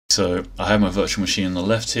So I have my virtual machine on the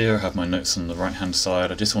left here, I have my notes on the right hand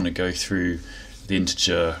side. I just want to go through the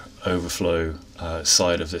integer overflow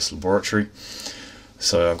side of this laboratory.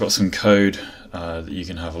 So I've got some code that you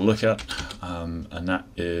can have a look at, and that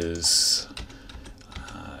is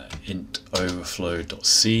int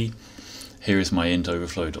overflow.c. Here is my int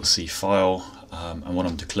overflow.c file, and what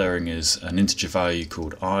I'm declaring is an integer value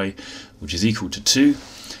called I, which is equal to 2,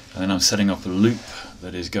 and then I'm setting up a loop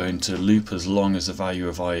that is going to loop as long as the value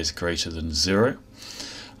of I is greater than 0.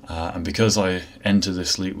 And because I enter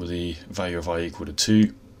this loop with the value of I equal to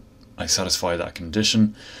 2, I satisfy that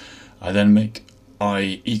condition. I then make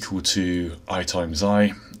I equal to I times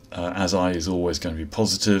I. As I is always going to be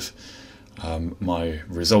positive, my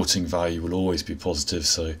resulting value will always be positive,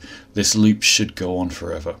 so this loop should go on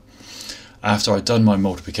forever. After I've done my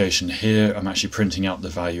multiplication here, I'm actually printing out the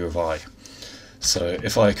value of I. So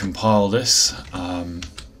if I compile this,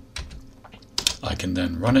 I can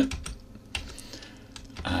then run it,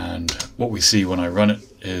 and what we see when I run it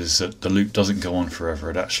is that the loop doesn't go on forever,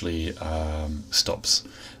 it actually stops,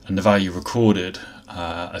 and the value recorded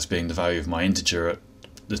as being the value of my integer at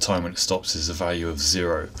the time when it stops is the value of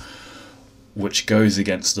 0, which goes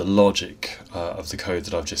against the logic of the code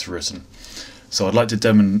that I've just written. So I'd like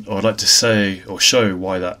to say or show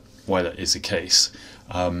why that is the case.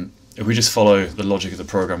 If we just follow the logic of the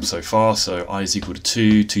program so far, so I is equal to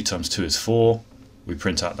 2, 2 times 2 is 4, we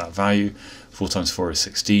print out that value, 4 times 4 is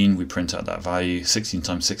 16, we print out that value, 16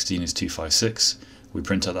 times 16 is 256, we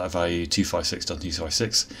print out that value, 256 times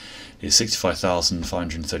 256 is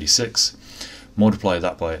 65,536, multiply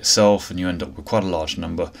that by itself and you end up with quite a large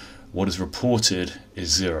number. What is reported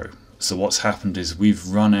is 0. So what's happened is we've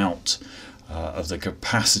run out of the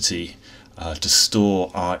capacity to store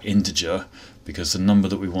our integer, because the number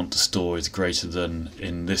that we want to store is greater than,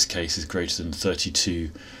 in this case, is greater than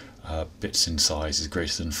 32 bits in size, is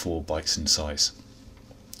greater than 4 bytes in size.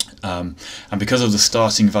 And because of the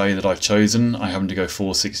starting value that I've chosen, I happen to go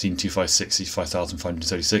 4, 16, 256,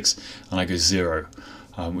 65,536, and I go 0,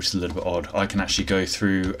 which is a little bit odd. I can actually go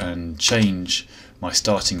through and change my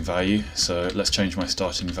starting value. So let's change my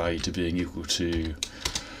starting value to being equal to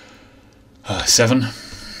 7.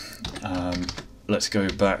 Let's go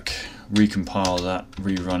back, recompile that,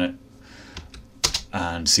 rerun it,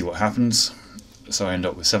 and see what happens. So I end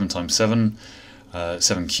up with 7 times 7,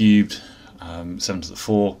 7 cubed, 7 to the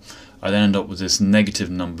 4. I then end up with this negative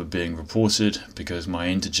number being reported because my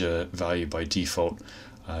integer value by default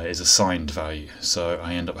is a signed value. So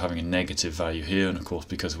I end up having a negative value here, and of course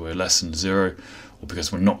because we're less than 0, or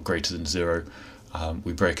because we're not greater than 0,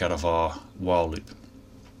 we break out of our while loop.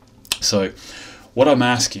 So what I'm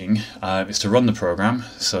asking is to run the program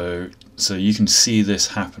so you can see this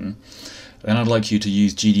happen. Then I'd like you to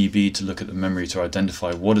use GDB to look at the memory to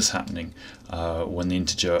identify what is happening when the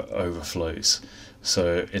integer overflows.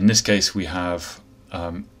 So in this case we have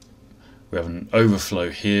an overflow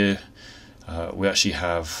here. We actually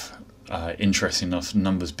have, interesting enough,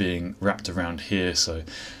 numbers being wrapped around here. So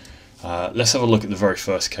let's have a look at the very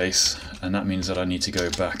first case, and that means that I need to go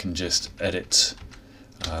back and just edit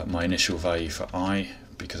my initial value for I,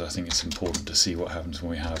 because I think it's important to see what happens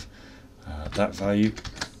when we have that value.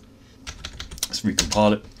 Let's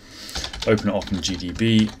recompile it, open it up in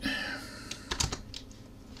GDB,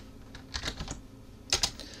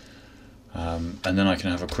 and then I can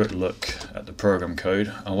have a quick look at the program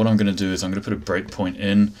code. And what I'm going to do is I'm going to put a breakpoint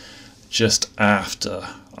in just after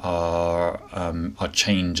our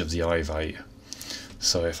change of the I value.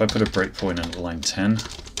 So if I put a breakpoint in at line 10,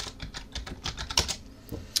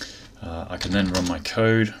 I can then run my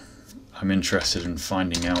code. I'm interested in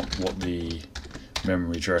finding out what the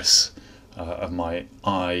memory address of my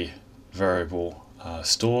I variable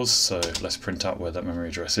stores, so let's print out where that memory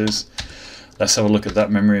address is. Let's have a look at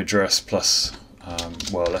that memory address plus,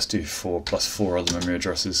 well, let's do 4 plus 4 other memory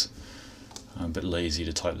addresses. I'm a bit lazy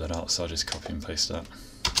to type that out, so I'll just copy and paste that.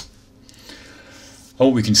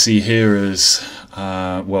 All we can see here is,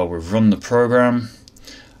 well, we've run the program,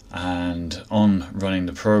 and on running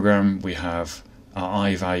the program we have our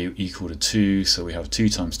I value equal to 2, so we have 2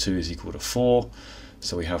 times 2 is equal to 4,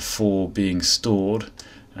 so we have 4 being stored,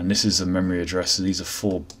 and this is a memory address, so these are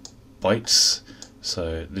 4 bytes,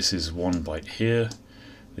 so this is 1 byte here,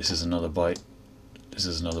 this is another byte, this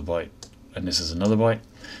is another byte, and this is another byte,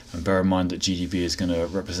 and bear in mind that GDB is going to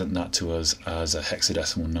represent that to us as a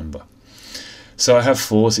hexadecimal number. So I have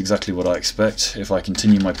 4, it's exactly what I expect. If I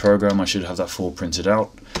continue my program I should have that 4 printed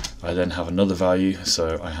out. I then have another value,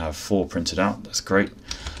 so I have 4 printed out, that's great.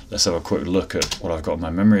 Let's have a quick look at what I've got in my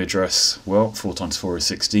memory address. Well, 4 times 4 is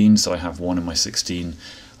 16, so I have 1 in my 16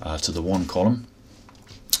 to the 1 column.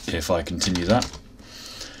 If I continue that,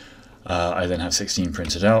 I then have 16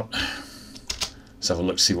 printed out. Let's have a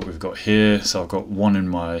look to see what we've got here. So I've got 1 in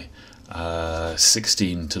my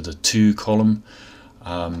 16 to the 2 column.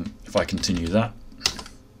 If I continue that,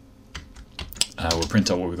 we'll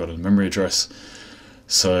print out what we've got in the memory address.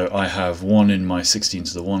 So I have 1 in my 16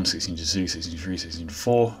 to the 1, 16 to 2, 16 to 3, 16 to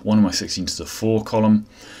 4, 1 in my 16 to the 4 column.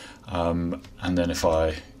 And then if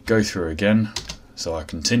I go through again, so I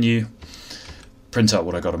continue, print out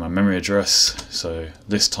what I got in my memory address. So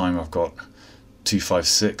this time I've got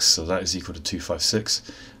 256, so that is equal to 256.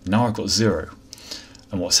 Now I've got 0.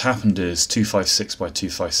 And what's happened is 256 by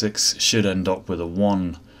 256 should end up with a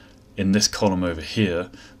 1 in this column over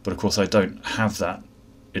here, but of course I don't have that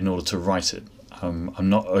in order to write it. I'm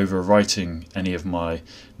not overwriting any of my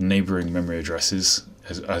neighboring memory addresses,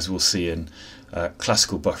 as we'll see in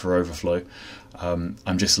classical buffer overflow.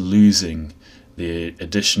 I'm just losing the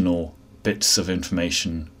additional bits of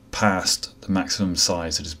information past the maximum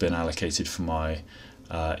size that has been allocated for my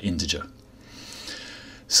integer.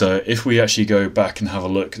 So if we actually go back and have a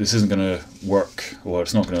look, this isn't going to work, or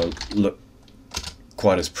it's not going to look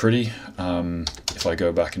quite as pretty. If I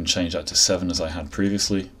go back and change that to 7 as I had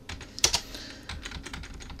previously,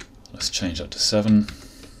 let's change that to 7,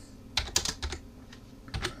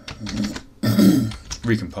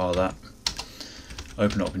 recompile that,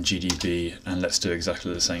 open it up in GDB, and let's do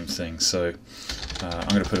exactly the same thing. So I'm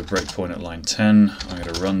going to put a breakpoint at line 10, I'm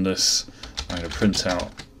going to run this, I'm going to print out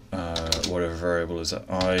whatever variable is at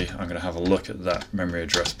I, I'm going to have a look at that memory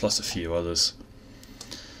address plus a few others.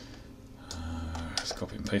 Let's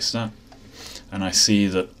copy and paste that, and I see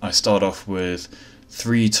that I start off with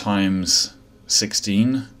 3 times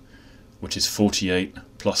 16, which is 48,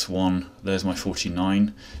 plus 1, there's my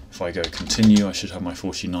 49. If I go continue, I should have my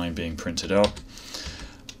 49 being printed out.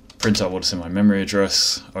 Print out what's in my memory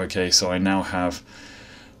address. Okay, so I now have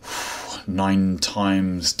 9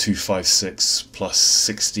 times 256 plus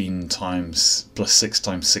 16 times plus 6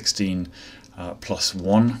 times 16 plus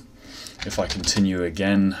 1. If I continue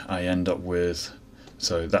again, I end up with,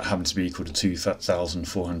 so that happens to be equal to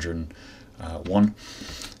 2,401.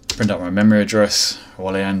 Print out my memory address.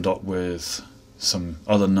 Well, I end up with some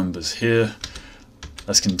other numbers here.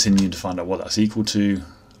 Let's continue to find out what that's equal to.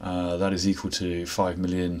 That is equal to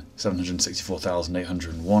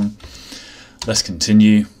 5,764,801. Let's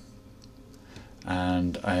continue,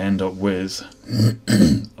 and I end up with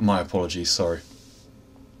my apologies, sorry.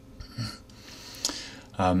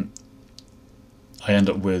 I end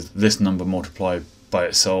up with this number multiplied by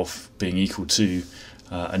itself being equal to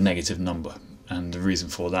a negative number, and the reason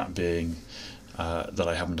for that being that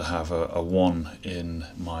I happen to have a 1 in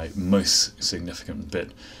my most significant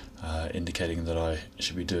bit, indicating that I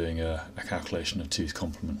should be doing a calculation of 2's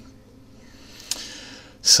complement.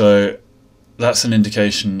 So that's an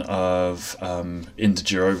indication of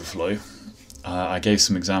integer overflow. I gave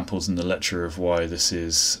some examples in the lecture of why this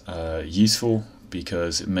is useful,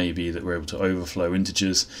 because it may be that we're able to overflow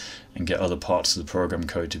integers and get other parts of the program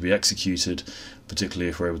code to be executed, particularly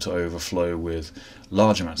if we're able to overflow with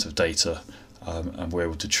large amounts of data, and we're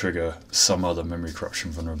able to trigger some other memory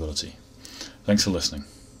corruption vulnerability. Thanks for listening.